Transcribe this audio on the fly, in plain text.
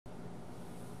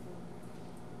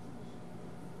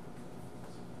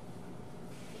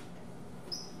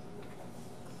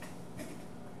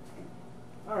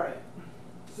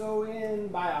in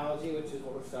biology, which is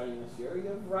what we're studying this year, you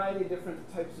have a variety of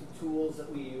different types of tools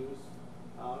that we use.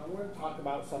 And we're going to talk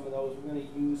about some of those. We're going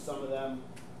to use some of them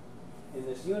in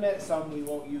this unit. Some we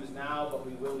won't use now, but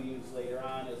we will use later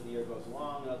on as the year goes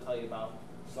along. And I'll tell you about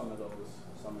some of those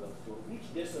tools.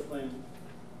 Each discipline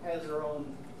has their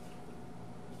own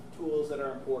tools that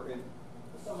are important.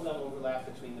 Some of them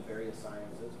overlap between the various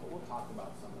sciences, but we'll talk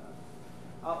about some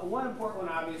of them. One important one,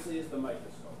 obviously, is the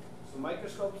microscope. So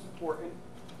microscope is important,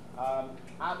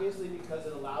 obviously, because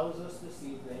it allows us to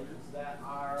see things that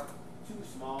are too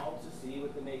small to see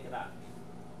with the naked eye.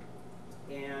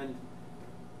 And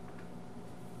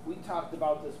we talked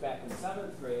about this back in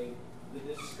 7th grade, the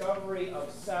discovery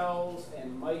of cells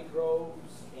and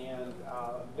microbes and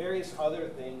various other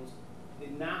things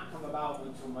did not come about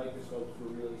until microscopes were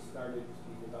really started to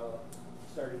be developed,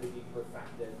 started to be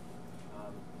perfected.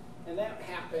 And that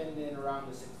happened in around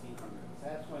the 1600s.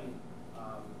 That's when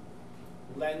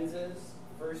lenses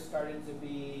first started to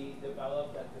be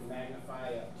developed that could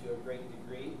magnify up to a great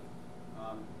degree,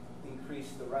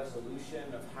 increase the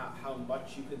resolution of how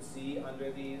much you could see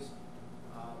under these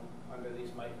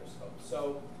microscopes.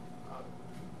 So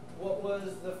what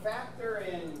was the factor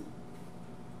in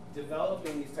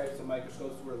developing these types of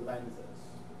microscopes were lenses.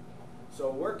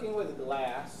 So working with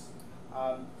glass,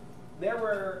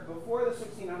 before the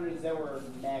 1600s, there were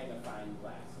magnifying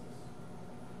glasses.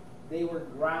 They were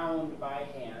ground by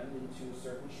hand into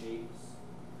certain shapes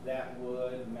that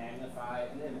would magnify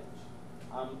an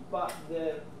image. But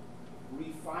the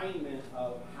refinement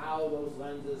of how those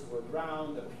lenses were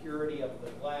ground, the purity of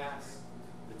the glass,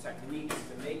 the techniques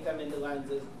to make them into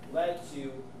lenses led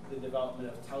to the development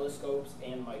of telescopes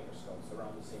and microscopes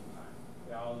around the same time.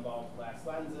 They all involved glass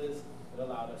lenses that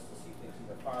allowed us to see things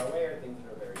either far away or things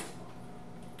that are very small.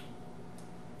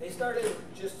 They started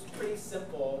just pretty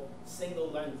simple single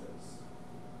lenses.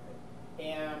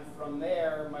 And from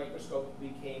there, microscopes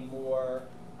became more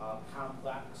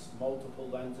complex, multiple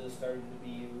lenses started to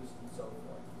be used, and so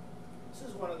forth. This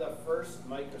is one of the first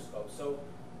microscopes. So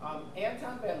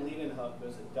Anton van Leeuwenhoek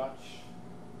was a Dutch,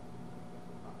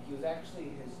 he was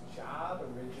actually, his job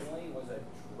originally was a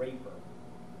draper.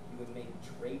 He would make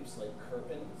drapes like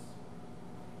curtains.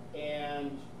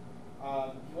 And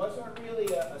he wasn't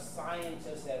really a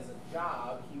scientist as a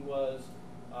job. He was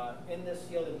in this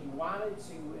field, and he wanted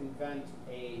to invent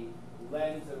a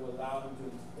lens that would allow him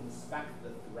to inspect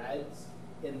the threads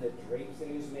in the drapes that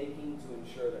he was making to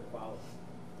ensure their quality.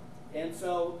 And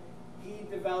so he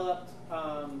developed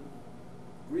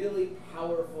really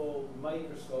powerful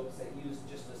microscopes that used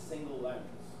just a single lens.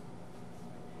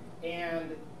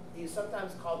 And he's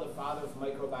sometimes called the father of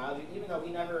microbiology, even though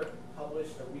he never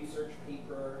published a research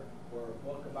paper or a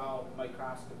book about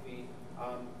microscopy.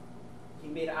 He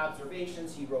made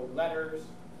observations, he wrote letters.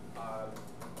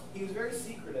 He was very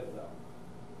secretive, though.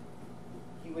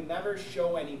 He would never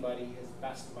show anybody his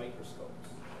best microscopes.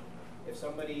 If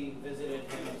somebody visited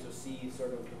him to see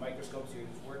sort of the microscopes he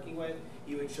was working with,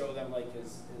 he would show them like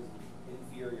his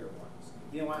inferior ones.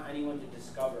 He didn't want anyone to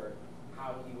discover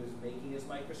how he was making his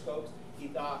microscopes. He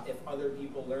thought if other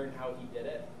people learned how he did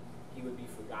it, he would be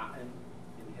forgotten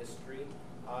in history.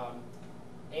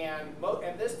 And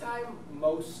at this time,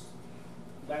 most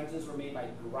lenses were made by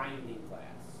grinding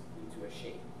glass into a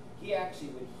shape. He actually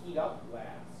would heat up glass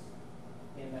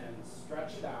and then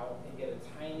stretch it out and get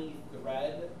a tiny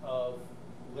thread of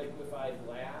liquefied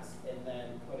glass and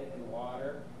then put it in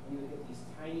water. And you would get these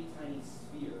tiny, tiny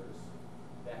spheres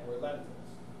that were lenses.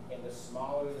 And the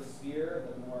smaller the sphere,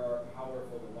 the more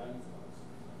powerful the lens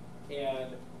was.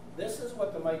 And this is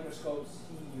what the microscopes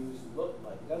he used looked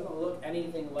like. It doesn't look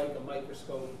anything like a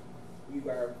microscope we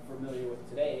are familiar with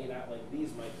today, not like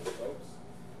these microscopes.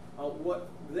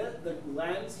 The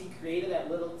lens he created, that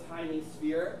little tiny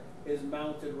sphere, is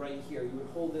mounted right here. You would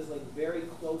hold this like very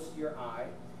close to your eye.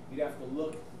 You'd have to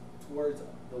look towards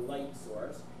the light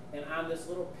source. And on this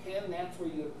little pin, that's where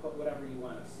you would put whatever you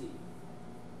want to see.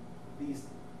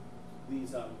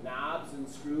 These knobs and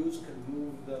screws could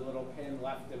move the little pin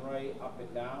left and right, up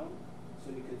and down,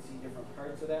 so you could see different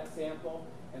parts of that sample.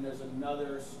 And there's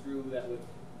another screw that would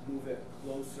move it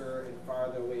closer and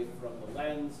farther away from the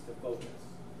lens to focus.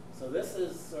 So this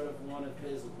is sort of one of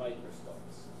his microscopes.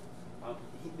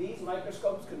 These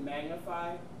microscopes could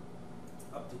magnify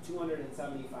up to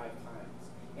 275 times.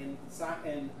 And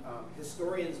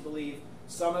historians believe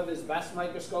some of his best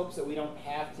microscopes that we don't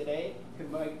have today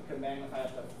could magnify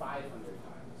up to 500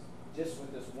 times, just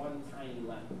with this one tiny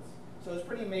lens. So it's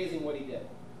pretty amazing what he did.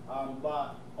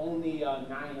 But only 9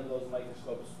 of those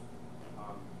microscopes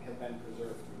have been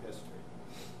preserved through history.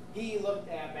 He looked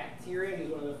at bacteria. He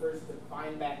was one of the first to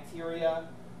find bacteria.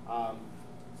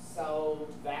 cells,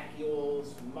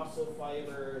 vacuoles, muscle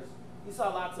fibers. You saw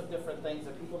lots of different things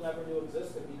that people never knew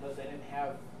existed because they didn't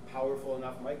have powerful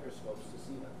enough microscopes to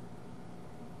see them.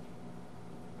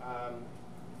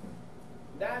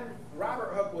 Then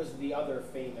Robert Hooke was the other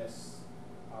famous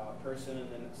person in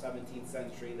the 17th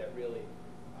century that really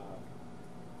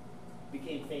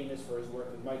became famous for his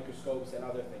work with microscopes and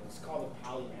other things. It's called a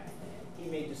polymath. He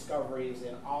made discoveries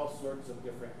in all sorts of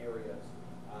different areas.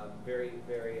 Very,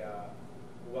 very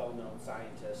well-known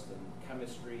scientist in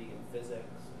chemistry and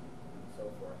physics and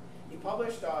so forth. He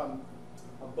published a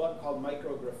book called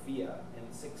Micrographia in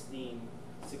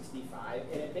 1665,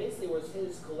 and it basically was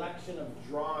his collection of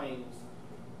drawings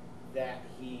that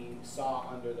he saw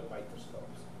under the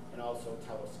microscopes and also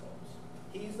telescopes.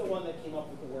 He's the one that came up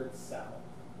with the word cell,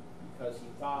 because he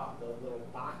thought the little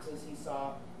boxes he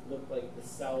saw looked like the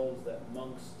cells that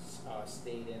monks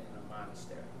stayed in a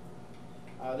monastery.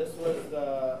 This was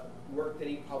the work that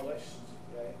he published.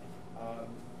 Okay?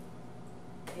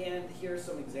 And here's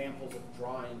some examples of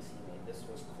drawings he made. This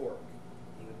was cork.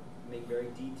 He would make very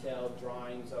detailed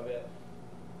drawings of it.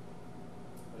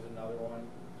 There's another one.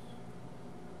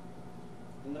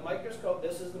 In the microscope,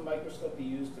 this is the microscope he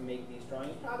used to make these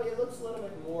drawings. Probably it looks a little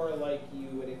bit more like you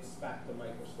would expect a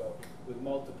microscope, with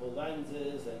multiple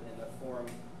lenses and in the form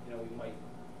we might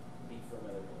be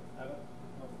familiar with. Evan?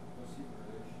 Was he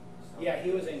British? Yeah,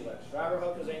 he was English. Robert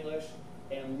Hooke was English,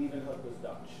 and Leeuwenhoek was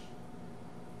Dutch.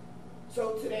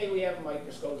 So today we have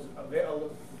microscopes, a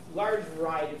large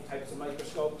variety of types of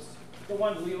microscopes. The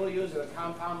ones we will use are the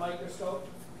compound microscope,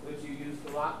 which you used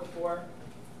a lot before.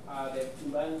 They have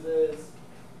two lenses,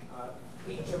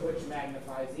 each of which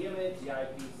magnifies the image, the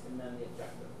eyepiece, and then the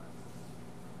objective lens.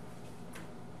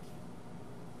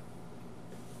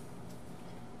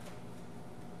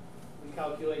 We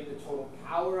calculate the total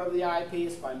power of the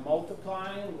eyepiece by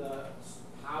multiplying the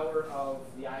power of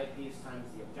the eyepiece times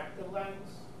the objective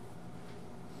lens.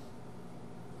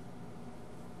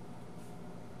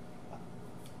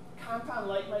 Compound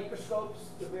light microscopes,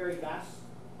 the very best,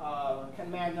 can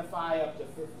magnify up to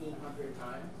 1,500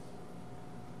 times.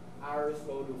 Ours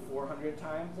go to 400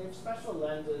 times. They have special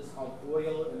lenses called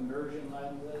oil immersion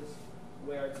lenses,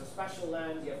 where it's a special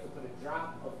lens. You have to put a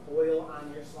drop of oil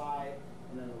on your slide,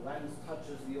 and then the lens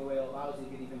touches the oil, allows you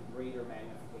to get even greater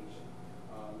magnification,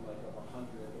 like of 100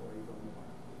 or even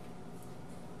more.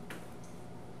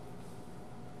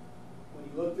 When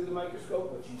you look through the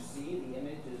microscope, what you see, the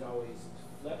image is always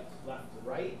flipped left to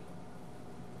right,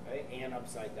 okay, and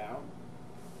upside down.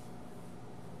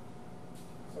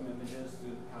 Some images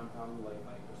through the compound light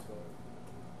microscope.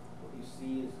 What you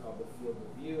see is called the field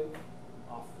of view.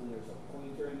 Often there's a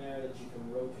pointer in there that you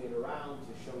can rotate around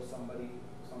to show somebody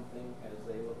something as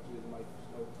they look through the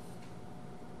microscope.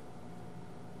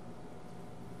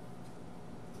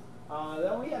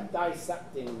 Then we have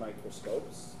dissecting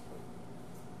microscopes.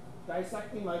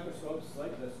 Dissecting microscopes,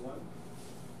 like this one,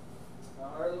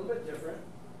 are a little bit different.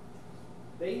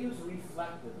 They use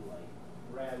reflected light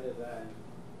rather than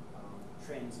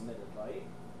transmitted light.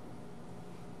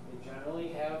 They generally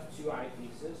have two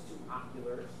eyepieces, two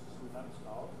oculars, sometimes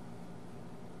called.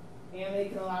 And they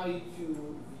can allow you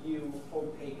to view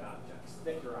opaque objects,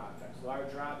 thicker objects,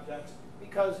 larger objects,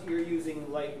 because you're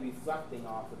using light reflecting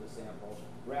off of the sample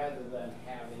rather than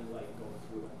having light go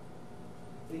through it.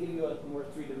 They give you a more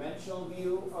three-dimensional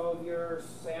view of your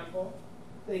sample.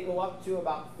 They go up to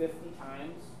about 50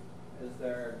 times as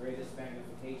their greatest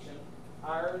magnification.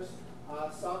 Ours,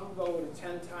 some go to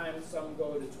 10 times, some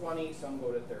go to 20, some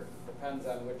go to 30. Depends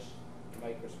on which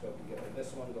microscope you get.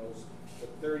 This one goes to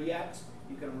 30x.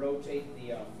 You can rotate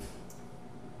the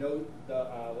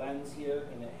lens here,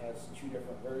 and it has two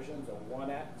different versions, a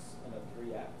 1x and a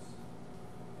 3x.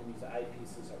 And these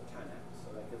eyepieces are 10x,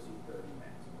 so that gives you 30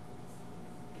 max.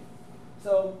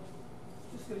 So,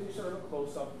 just gives you sort of a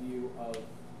close-up view of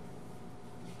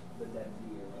the dead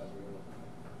bee or whatever you're looking at.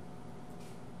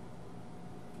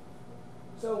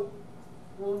 So,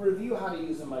 we'll review how to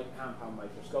use a compound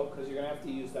microscope, because you're going to have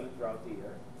to use them throughout the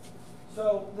year.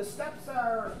 So, the steps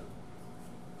are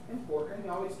important.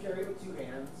 You always carry it with two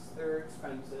hands. They're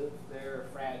expensive. They're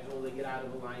fragile. They get out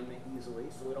of alignment easily,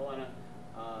 so we don't want to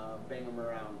bang them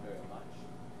around very much.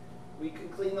 We can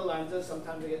clean the lenses.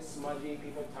 Sometimes they get smudgy.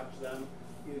 People touch them.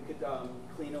 You could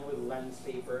clean them with lens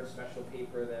paper, a special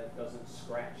paper that doesn't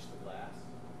scratch the glass.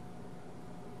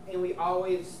 And we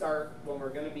always start, when we're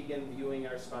going to begin viewing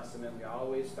our specimen, we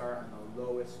always start on the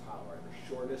lowest power, the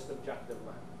shortest objective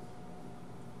lens.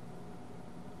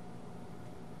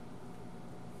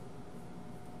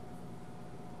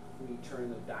 We turn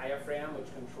the diaphragm,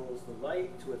 which controls the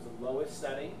light, to its lowest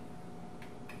setting.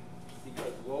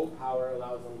 because low power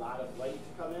allows a lot of light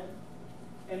to come in.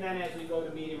 And then as we go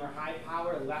to medium or high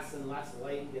power, less and less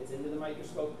light gets into the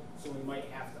microscope, so we might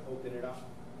have to open it up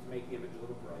to make the image a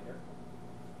little brighter.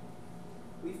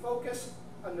 We focus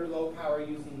under low power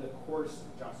using the coarse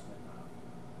adjustment knob.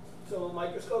 So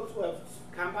microscopes will have,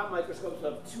 compound microscopes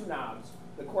will have two knobs,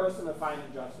 the coarse and the fine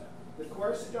adjustment. The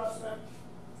coarse adjustment,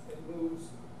 it moves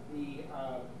the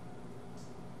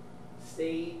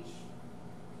stage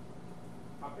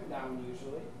up and down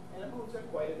usually, and it moves it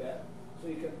quite a bit, so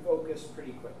you can focus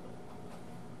pretty quickly.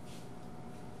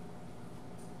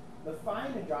 The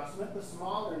fine adjustment, the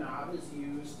smaller knob, is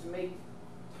used to make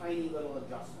tiny little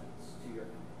adjustments to your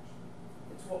image.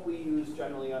 It's what we use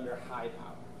generally under high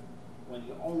power, when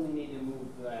you only need to move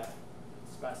that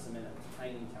specimen a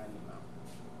tiny, tiny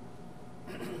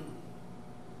amount.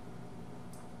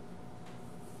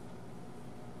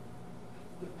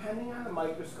 Depending on the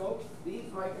microscope,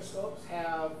 these microscopes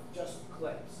have just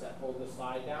clips that hold the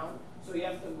slide down, so you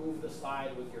have to move the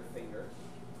slide with your fingers.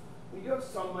 We do have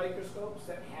some microscopes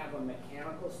that have a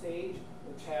mechanical stage,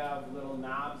 which have little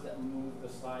knobs that move the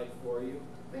slide for you.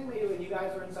 I think maybe when you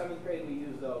guys were in 7th grade, we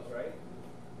used those, right?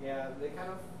 Yeah, they kind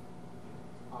of,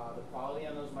 the quality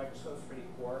on those microscopes is pretty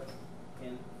poor,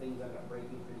 and things end up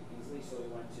breaking pretty easily, so we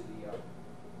went to the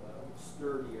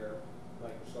sturdier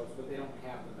microscopes, but they don't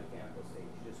have the mechanical stage.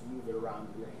 You just move it around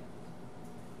with your hand.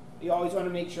 You always want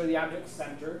to make sure the object's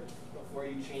centered before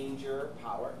you change your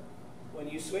power. When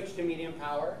you switch to medium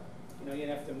power, you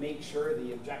have to make sure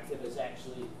the objective is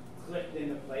actually clipped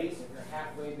into place. If you're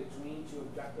halfway between two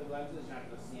objective lenses, you're not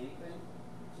going to see anything.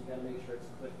 So you got to make sure it's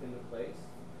clipped into place.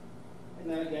 And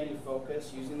then again, you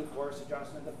focus using the coarse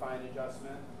adjustment, the fine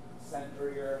adjustment,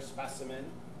 center your specimen,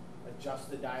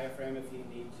 adjust the diaphragm if you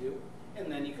need to,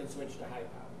 and then you can switch to high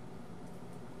power.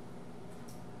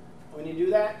 When you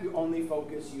do that, you only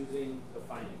focus using the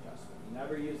fine adjustment. You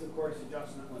never use the coarse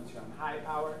adjustment once you're on high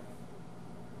power.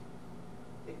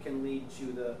 It can lead to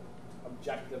the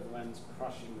objective lens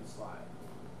crushing the slide.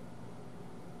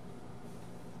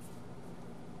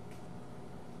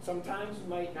 Sometimes you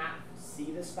might not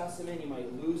see the specimen, you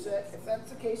might lose it. If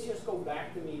that's the case, you just go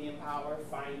back to medium power,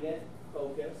 find it,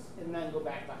 focus, and then go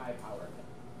back to high power again.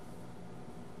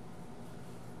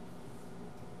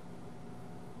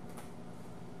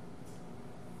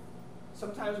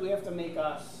 Sometimes we have to make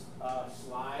a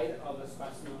slide of a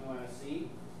specimen we want to see.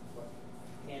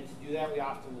 And to do that, we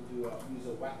often will use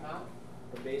a wet mount,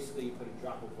 where basically you put a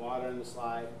drop of water in the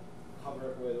slide,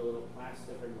 cover it with a little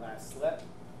plastic or glass slip,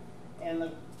 and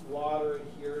the water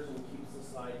adheres and keeps the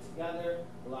slide together,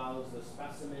 allows the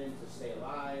specimen to stay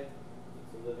alive.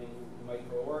 It's a living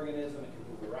microorganism. It can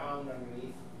move around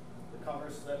underneath the cover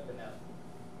slip and that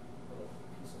little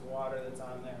piece of water that's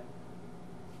on there.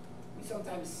 We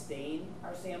sometimes stain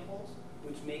our samples,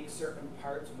 which makes certain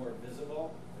parts more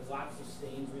visible. There's lots of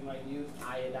stains we might use,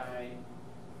 iodine,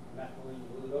 methylene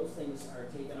blue. Those things are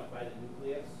taken up by the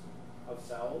nucleus of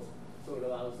cells, so it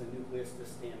allows the nucleus to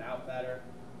stand out better.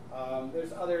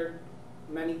 There's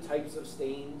many types of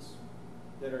stains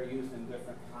that are used in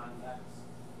different contexts.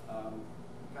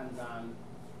 Depends on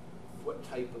what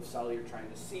type of cell you're trying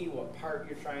to see, what part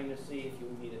you're trying to see, if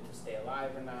you need it to stay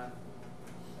alive or not.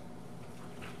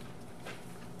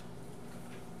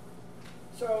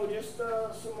 So just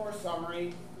some more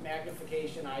summary.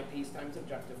 Magnification, eyepiece times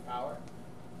objective power.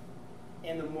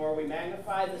 And the more we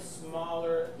magnify, the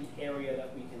smaller the area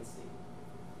that we can see.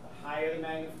 The higher the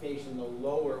magnification, the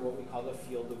lower what we call the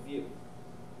field of view.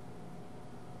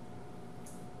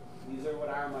 These are what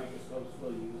our microscopes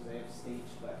will use. They have stage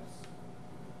clips.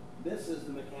 This is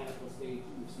the mechanical stage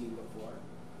you've seen before.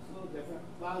 It's a little different.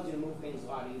 Allows you to move things a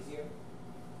lot easier.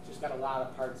 Just got a lot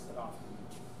of parts that often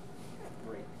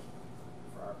break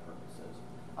for our purposes.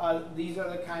 These are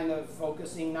the kind of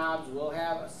focusing knobs. We'll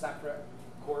have a separate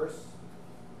coarse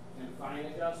and fine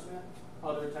adjustment.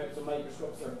 Other types of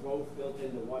microscopes are both built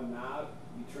into one knob.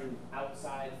 You turn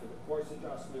outside for the coarse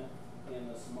adjustment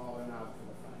and the smaller knob for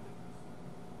the fine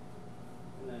adjustment.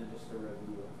 And then just a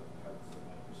review of the parts of the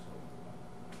microscope.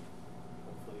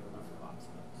 Hopefully you remember lots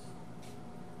of those.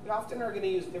 We often are going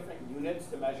to use different units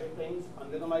to measure things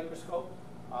under the microscope.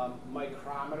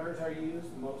 Micrometers are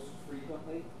used most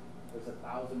frequently. There's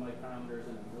 1,000 micrometers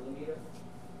in a millimeter.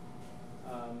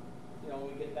 When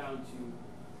we get down to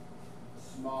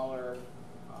smaller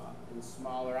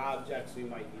objects, we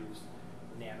might use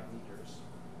nanometers.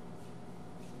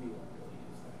 We won't really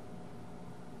use that.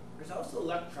 There's also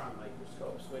electron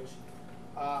microscopes, which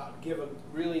give a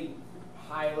really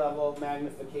high level of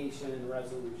magnification and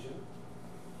resolution.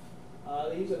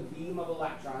 They use a beam of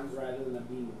electrons rather than a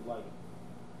beam of light.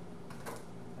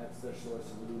 That's their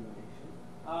source of illumination.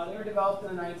 They were developed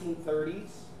in the 1930s.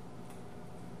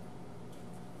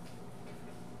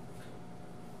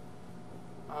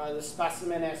 The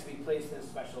specimen has to be placed in a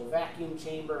special vacuum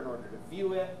chamber in order to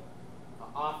view it.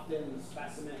 Often the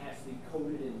specimen has to be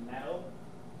coated in metal.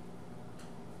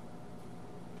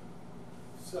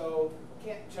 So you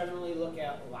can't generally look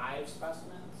at live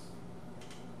specimens,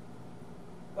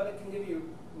 but it can give you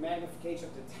magnification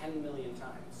up to 10 million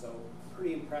times, so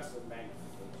pretty impressive magnification.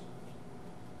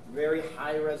 Very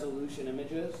high resolution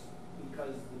images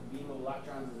because the beam of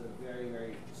electrons is a very,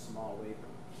 very small wavelength.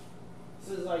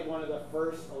 This is like one of the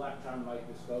first electron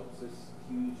microscopes, this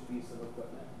huge piece of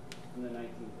equipment in the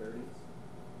 1930s.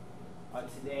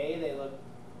 Today they look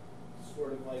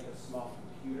sort of like a small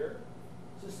computer.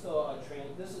 This is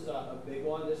a big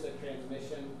one. This is a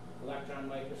transmission electron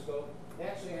microscope. They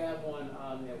actually have one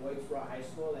at Whitesboro High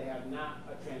School. They have not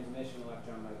a transmission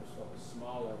electron microscope, a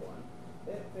smaller one.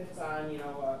 It fits on,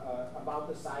 about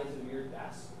the size of your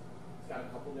desk. It's got a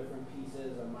couple different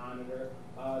pieces, a monitor.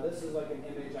 This is like an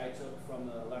image I took from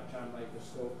the electron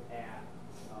microscope at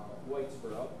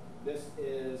Whitesboro. This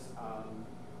is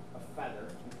a feather,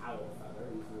 an owl feather.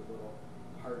 These are little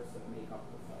parts that make up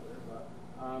the feather. But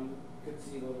you could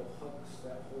see little hooks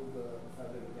that hold the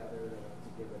feather together to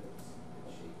give it its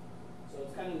shape. So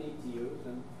it's kind of neat to use,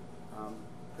 and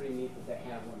pretty neat that they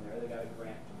have one there. They got a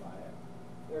grant to buy it.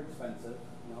 They're expensive,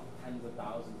 tens of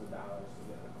thousands of dollars to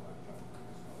get an electron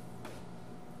microscope.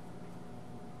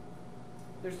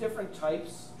 There's different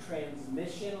types.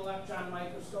 Transmission electron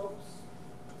microscopes,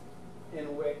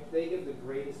 in which they give the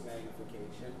greatest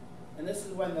magnification. And this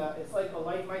is when it's like a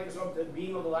light microscope, the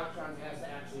beam of electrons has to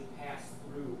actually pass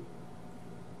through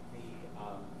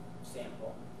the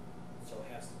sample. So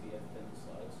it has to be a thin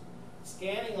slice.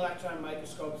 Scanning electron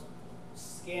microscopes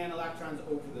scan electrons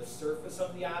over the surface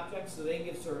of the object, so they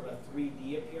give sort of a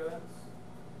 3D appearance.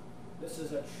 This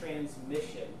is a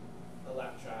transmission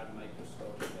electron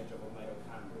microscope image of a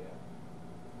mitochondria.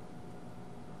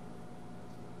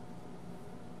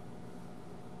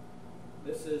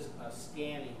 This is a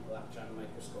scanning electron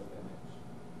microscope image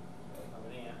of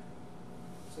an ant.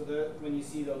 So when you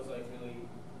see those like really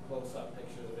close-up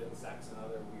pictures of insects and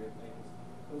other weird things,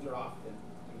 those are often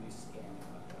these scanning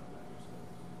electron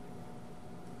microscopes.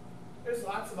 There's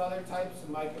lots of other types of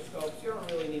microscopes. You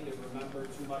don't really need to remember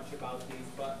too much about these,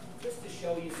 but just to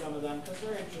show you some of them, because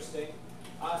they're interesting.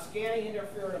 Scanning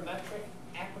interferometric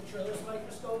apertureless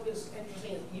microscope is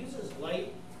interesting. It uses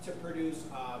light to produce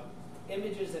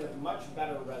images that have much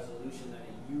better resolution than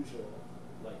a usual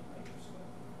light microscope.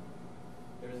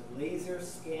 There's laser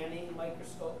scanning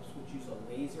microscopes, which use a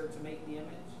laser to make the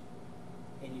image,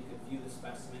 and you could view the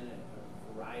specimen at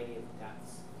a variety of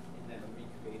depths and then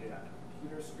recreate it on a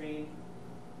computer screen.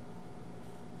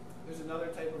 There's another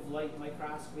type of light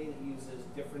microscopy that uses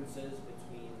differences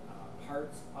between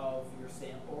parts of your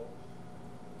sample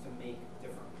to make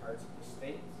different parts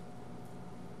distinct.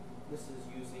 This is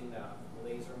using the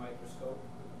laser microscope.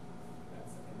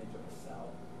 That's an image of a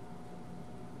cell.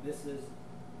 This is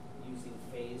using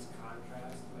phase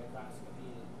contrast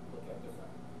microscopy to look at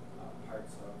different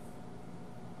parts of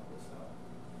the cell.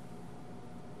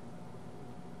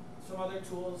 Some other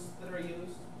tools that are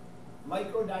used.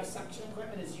 Microdissection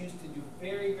equipment is used to do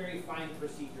very, very fine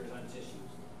procedures on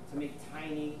tissues, to make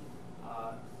tiny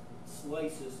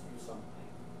slices through something,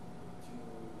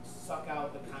 to suck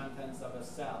out the contents of a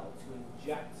cell, to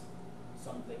inject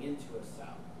something into a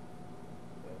cell.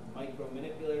 Micro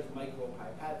manipulators, micro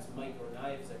pipettes, micro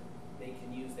knives that they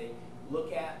can use. They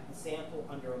look at the sample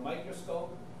under a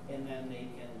microscope, and then they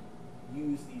can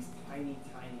use these tiny,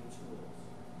 tiny tools.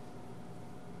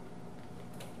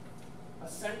 A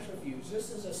centrifuge. This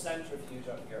is a centrifuge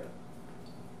up here,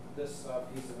 this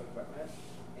piece of equipment.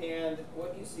 And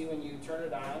what you see when you turn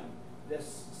it on,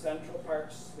 this central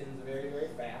part spins very, very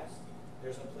fast.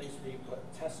 There's a place where you put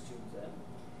test tubes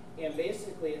in. And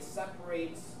basically it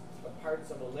separates the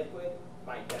parts of a liquid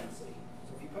by density.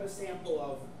 So if you put a sample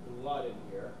of blood in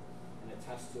here, and a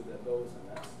test tube that goes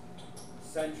in this,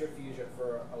 centrifuge it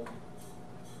for a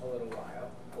little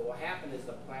while, what will happen is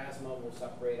the plasma will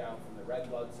separate out from the red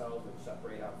blood cells, which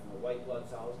separate out from the white blood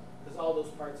cells, because all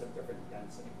those parts have different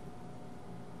density.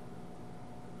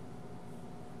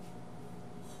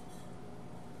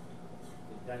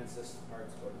 The densest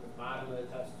parts go to the bottom of the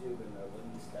test tube, and the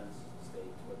least dense stay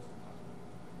towards the top.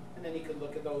 And then you could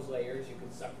look at those layers, you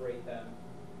could separate them.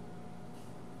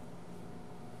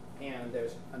 And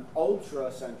there's an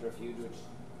ultra centrifuge, which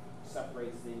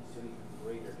separates things to an even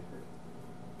greater degree.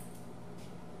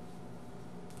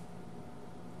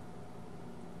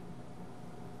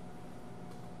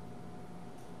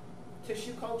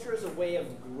 Tissue culture is a way of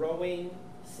growing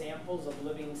samples of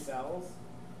living cells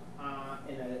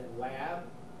in a lab,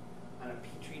 on a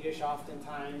petri dish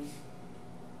oftentimes.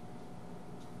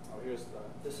 Oh,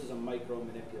 this is a micro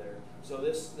manipulator. So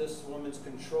this woman's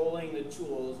controlling the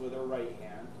tools with her right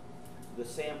hand. The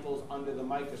sample's under the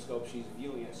microscope, she's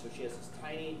viewing it. So she has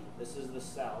this is the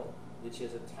cell, then she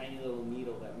has a tiny little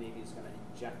needle that maybe is going to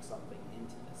inject something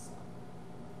into this cell.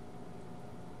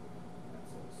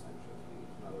 That's a centrifuge,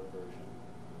 another version.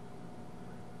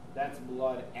 That's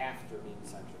blood after being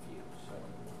centrifuged. So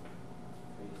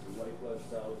You see white blood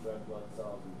cells, red blood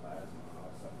cells, and plasma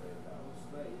all separated out.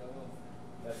 Right, yellow.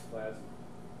 That's plasma,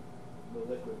 the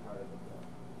liquid part of the blood.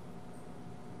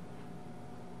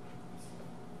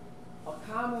 a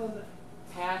common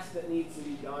task that needs to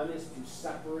be done is to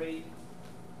separate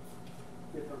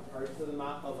different parts of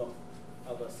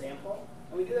of a sample.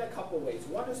 And we do that a couple of ways.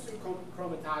 One is through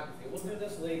chromatography. We'll do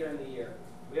this later in the year.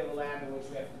 We have a lab in which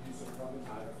we have to do some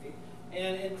chromatography.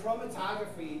 And in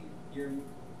chromatography, you're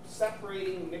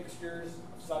separating mixtures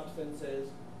of substances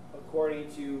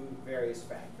according to various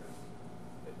factors.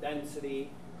 The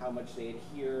density, how much they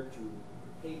adhere to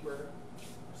paper,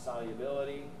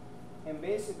 solubility. And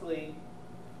basically,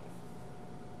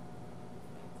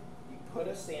 you put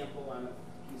a sample on a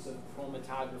piece of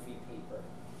chromatography paper.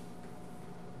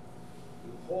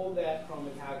 You hold that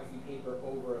chromatography paper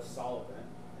over a solvent,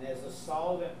 and as the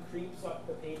solvent creeps up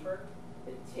the paper,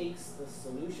 it takes the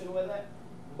solution with it,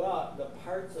 but the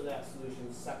parts of that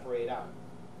solution separate out.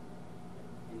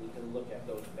 And you can look at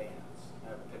those bands. I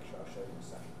have a picture I'll show you in a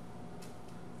second.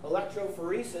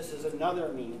 Electrophoresis is another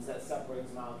means that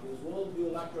separates molecules. We'll do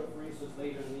electrophoresis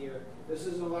later in the year. This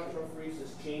is an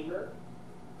electrophoresis chamber.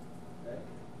 Okay?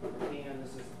 And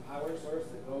this is the power source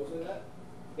that goes with it.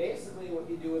 Basically, what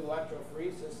you do with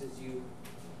electrophoresis is you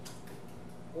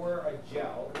pour a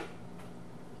gel,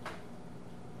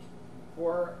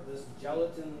 pour this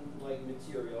gelatin-like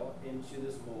material into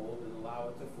this mold and allow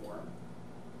it to form.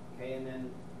 Okay, and then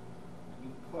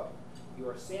you put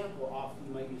your sample, often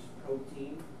you might use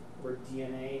protein or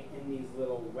DNA in these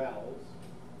little wells.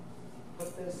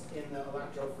 Put this in the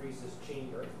electrophoresis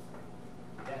chamber.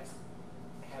 That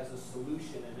has a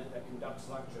solution in it that conducts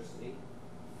electricity.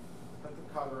 Put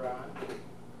the cover on,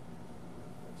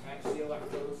 attach the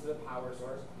electrodes to the power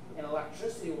source, and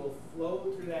electricity will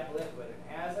flow through that liquid.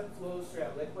 And as it flows through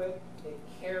that liquid, it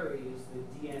carries the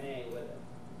DNA with it.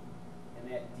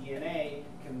 And that DNA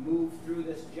can move through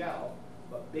this gel,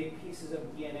 but big pieces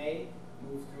of DNA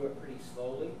move through it pretty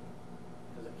slowly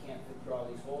because it can't fit through all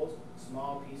these holes.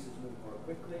 Small pieces move more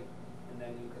quickly, and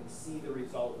then you can see the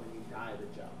result when you dye the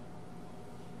gel.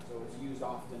 So it's used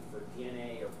often for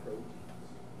DNA or proteins.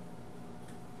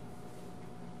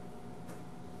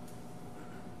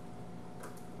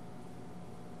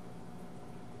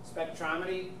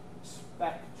 Spectrometry,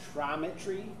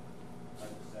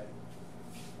 hard to say,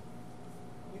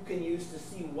 you can use to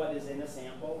see what is in a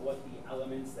sample, what the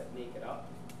elements that make it up.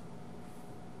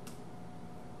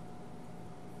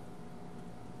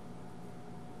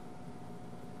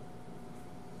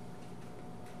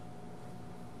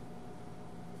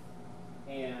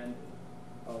 And,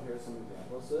 here's some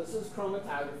examples. So this is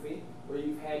chromatography, where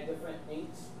you've had different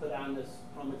inks put on this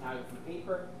chromatography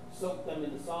paper, soak them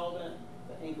in the solvent,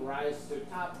 the ink rises to the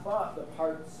top, but the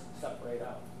parts separate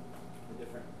out, the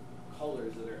different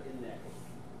colors that are in that ink.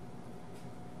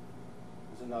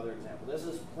 Here's another example. This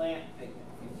is plant pigment.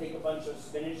 You take a bunch of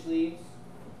spinach leaves,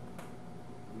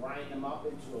 grind them up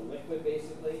into a liquid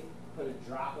basically, put a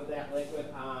drop of that liquid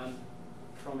on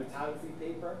chromatography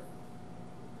paper,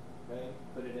 okay?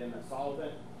 Put it in a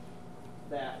solvent.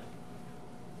 That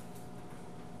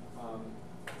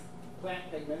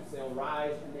plant pigments, they'll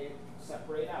rise and they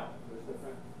separate out. There's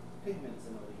different pigments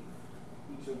in a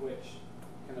leaf, each of which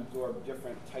can absorb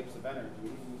different types of energy.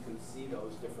 You can see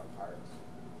those different parts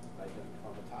by doing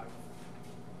chromatography.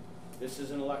 This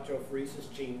is an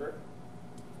electrophoresis chamber.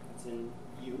 It's in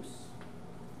use.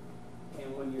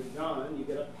 And when you're done, you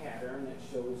get a pattern that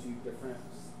shows you different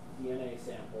DNA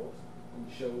samples and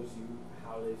shows you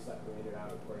how they've separated out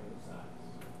according to size.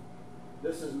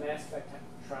 This is mass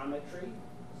spectrometry.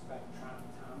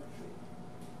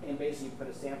 And basically you put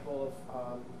a sample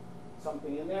of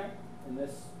something in there, and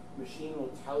this machine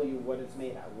will tell you what it's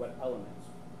made out of, what elements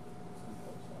it's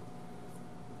composed of.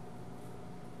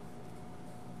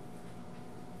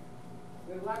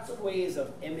 There are lots of ways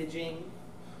of imaging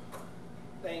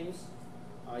things.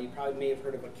 You probably may have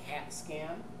heard of a CAT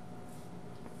scan.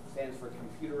 It stands for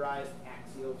computerized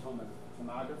axial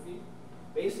tomography.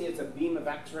 Basically, it's a beam of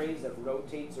X-rays that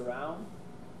rotates around.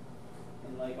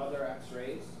 And like other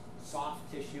X-rays,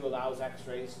 soft tissue allows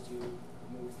X-rays to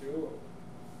move through.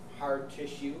 Hard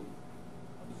tissue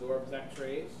absorbs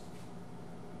X-rays,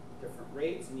 different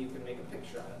rates, and you can make a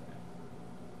picture out of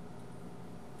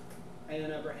that.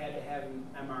 Anyone ever had to have an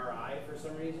MRI for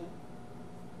some reason?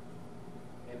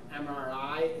 An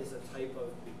MRI is a type of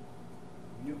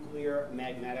nuclear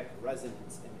magnetic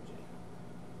resonance imaging.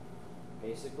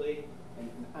 Basically, in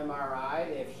an MRI,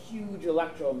 they have huge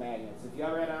electromagnets. If you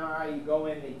ever had an MRI, you go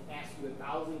in, they ask you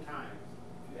 1,000 times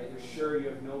that you're sure you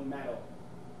have no metal.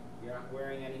 You're not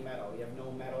wearing any metal. You have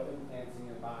no metal implants in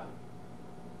your body.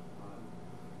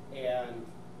 And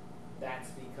that's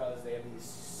because they have these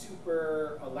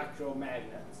super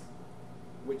electromagnets,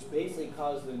 which basically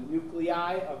cause the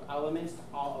nuclei of elements to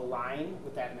all align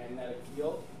with that magnetic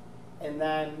field. And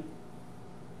then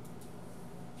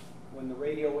when the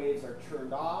radio waves are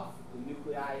turned off, the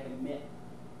nuclei emit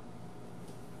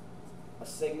a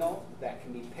signal that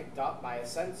can be picked up by a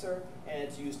sensor, and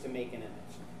it's used to make an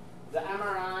image. The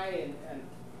MRI and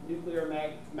nuclear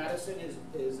medicine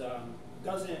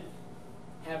doesn't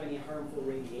have any harmful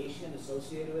radiation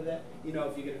associated with it. You know,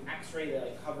 if you get an X-ray, they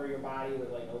like cover your body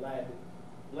with like a lead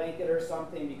blanket or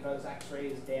something because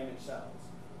X-rays damage cells,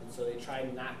 and so they try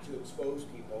not to expose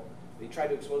people. They try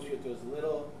to expose people to as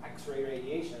little X-ray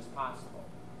radiation as possible.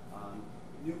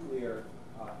 Nuclear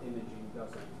imaging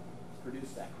doesn't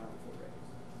produce that harmful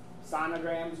rays.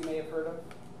 Sonograms you may have heard of.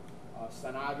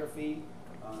 Sonography,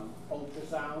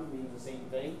 ultrasound means the same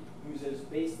thing. Uses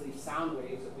basically sound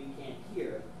waves that we can't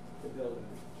hear to build an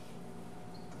image.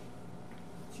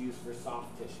 It's used for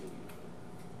soft tissue.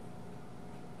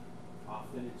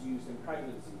 Often it's used in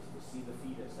pregnancies to see the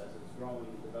fetus as it's growing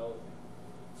and developing.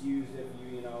 It's used if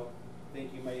you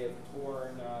think you may have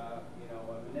torn a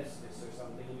meniscus or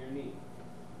something in your knee.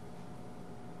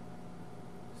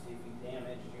 See if you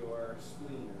damaged your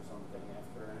spleen or something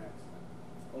after an accident.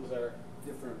 Those are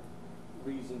different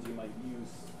reasons you might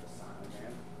use the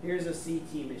sonogram. Here's a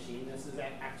CT machine. This is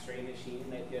an X-ray machine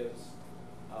that gives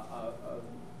a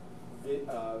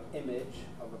image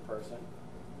of a person.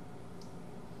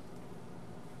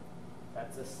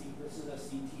 This is a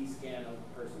CT scan of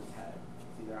a person's head.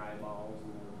 See their eyeballs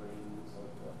and their brain and so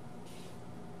forth.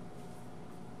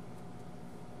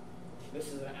 This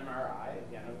is an MRI,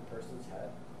 again, of a person's head.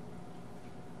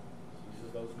 It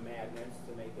uses those magnets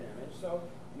to make an image. So,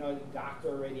 the doctor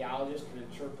or radiologist can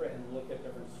interpret and look at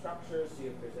different structures, see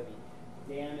if there's any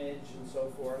damage and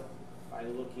so forth by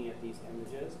looking at these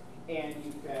images. And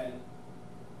you can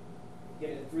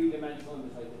get a three-dimensional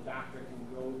image, like the doctor can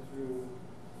go through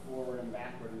forward and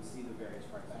backward and see the various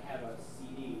parts. I have a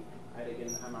CD. I had to get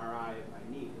an MRI of my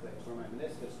knee because I tore my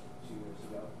meniscus 2 years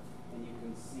ago, and you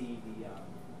can see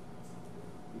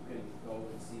you can go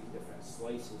and see different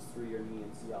slices through your knee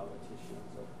and see all the tissue and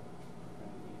so forth.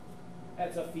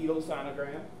 That's a fetal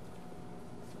sonogram,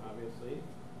 obviously,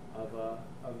 of a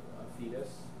fetus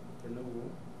in the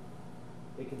womb.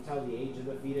 They can tell the age of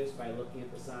the fetus by looking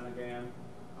at the sonogram.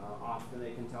 Often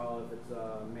they can tell if it's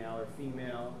a male or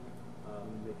female.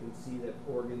 They can see that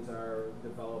organs are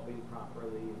developing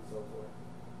properly and so forth.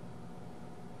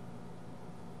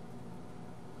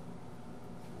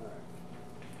 All right.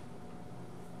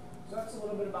 So that's a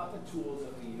little bit about the tools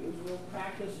that we use. We'll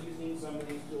practice using some of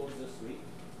these tools this week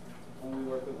when we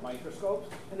work with microscopes.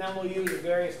 And then we'll use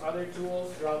various other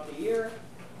tools throughout the year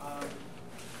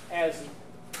as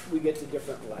we get to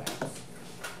different labs.